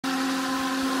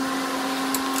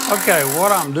Okay,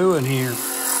 what I'm doing here,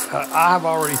 I've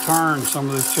already turned some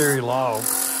of this cherry log,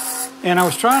 and I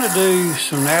was trying to do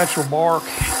some natural bark,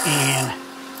 and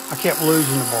I kept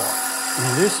losing the bark.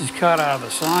 And this is cut out of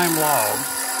the same log.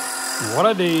 And what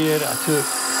I did, I took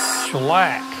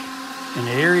shellac in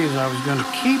the areas I was going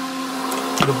to keep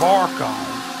the bark on.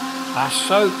 I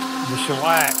soaked the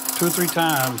shellac 2 or 3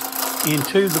 times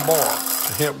into the bark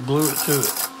to help glue it to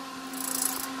it.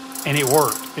 And it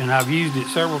worked, and I've used it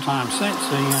several times since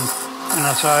then, and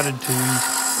I decided to,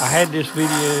 I had this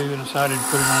video and I decided to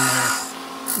put it on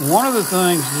there. One of the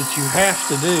things that you have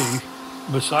to do,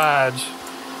 besides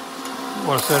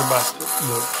what I said about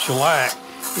the shellac,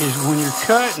 is when you're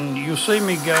cutting, you'll see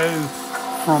me go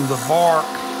from the bark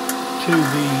to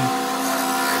the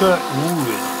cut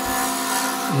wood.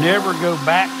 Never go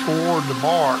back toward the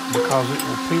bark because it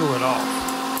will peel it off.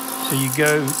 So you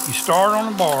start on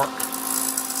the bark,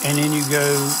 and then you go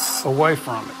away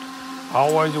from it,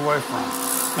 always away from it.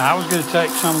 Now I was going to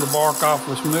take some of the bark off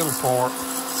this middle part,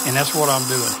 and that's what I'm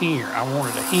doing here. I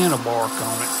wanted a hint of bark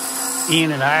on it,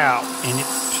 in and out, and it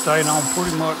stayed on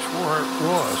pretty much where it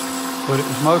was. But it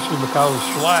was mostly because of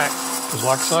shellac, because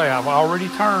like I say, I've already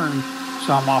turned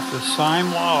some off the same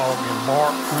log and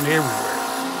bark went everywhere.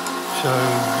 So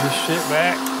just sit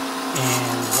back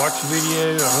and watch the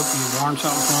video. I hope you learned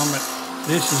something from it.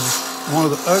 This is one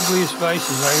of the ugliest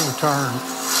faces I ever turned,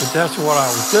 but that's what I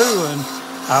was doing.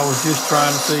 I was just trying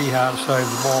to see how to save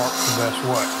the bark the best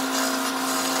way.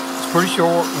 It's pretty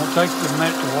short, it won't take you a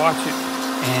minute to watch it,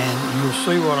 and you'll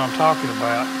see what I'm talking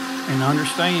about, and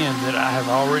understand that I have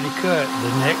already cut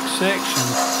the next section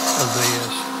of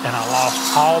this, and I lost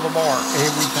all the bark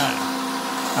every time.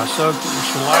 I soaked it with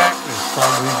shellac. There's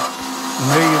probably a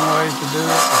million ways to do it.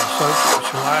 I soaked it with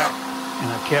shellac, and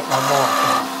I kept my bark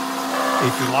on.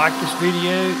 If you like this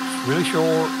video, it's really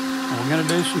short, and we're going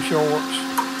to do some shorts.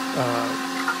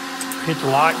 Hit the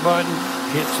like button,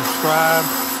 hit subscribe,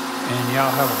 and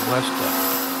y'all have a blessed day.